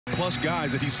plus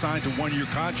guys that he signed to one-year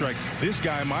contract, this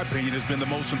guy, in my opinion, has been the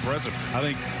most impressive. I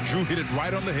think Drew hit it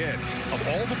right on the head. Of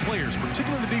all the players,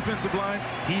 particularly the defensive line,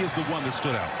 he is the one that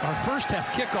stood out. Our first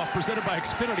half kickoff presented by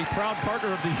Xfinity, proud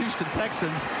partner of the Houston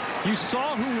Texans. You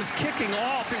saw who was kicking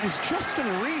off. It was Justin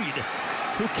Reid,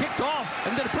 who kicked off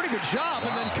and did a pretty good job.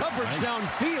 Wow, and then coverage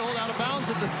downfield, out of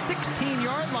bounds at the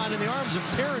 16-yard line in the arms of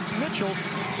Terrence Mitchell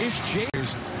is Jay.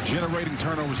 Generating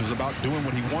turnovers is about doing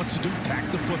what he wants to do, tack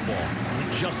the football.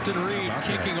 Justin Reid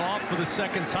kicking off for the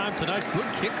second time tonight. Good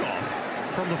kickoff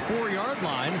from the 4-yard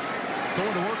line.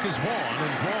 Going to work is Vaughn,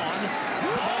 and Vaughn,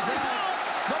 the ball is out.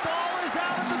 The ball is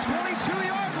out at the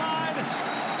 22-yard line.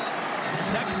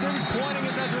 Texans pointing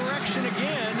in that direction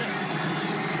again.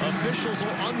 Officials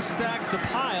will unstack the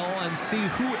pile and see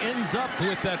who ends up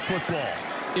with that football.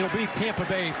 It'll be Tampa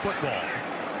Bay football.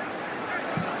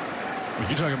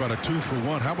 You're talking about a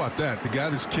 2-for-1. How about that? The guy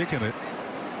that's kicking it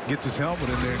gets his helmet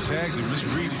in there and tags him. Just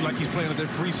read like he's playing at that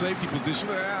free safety position.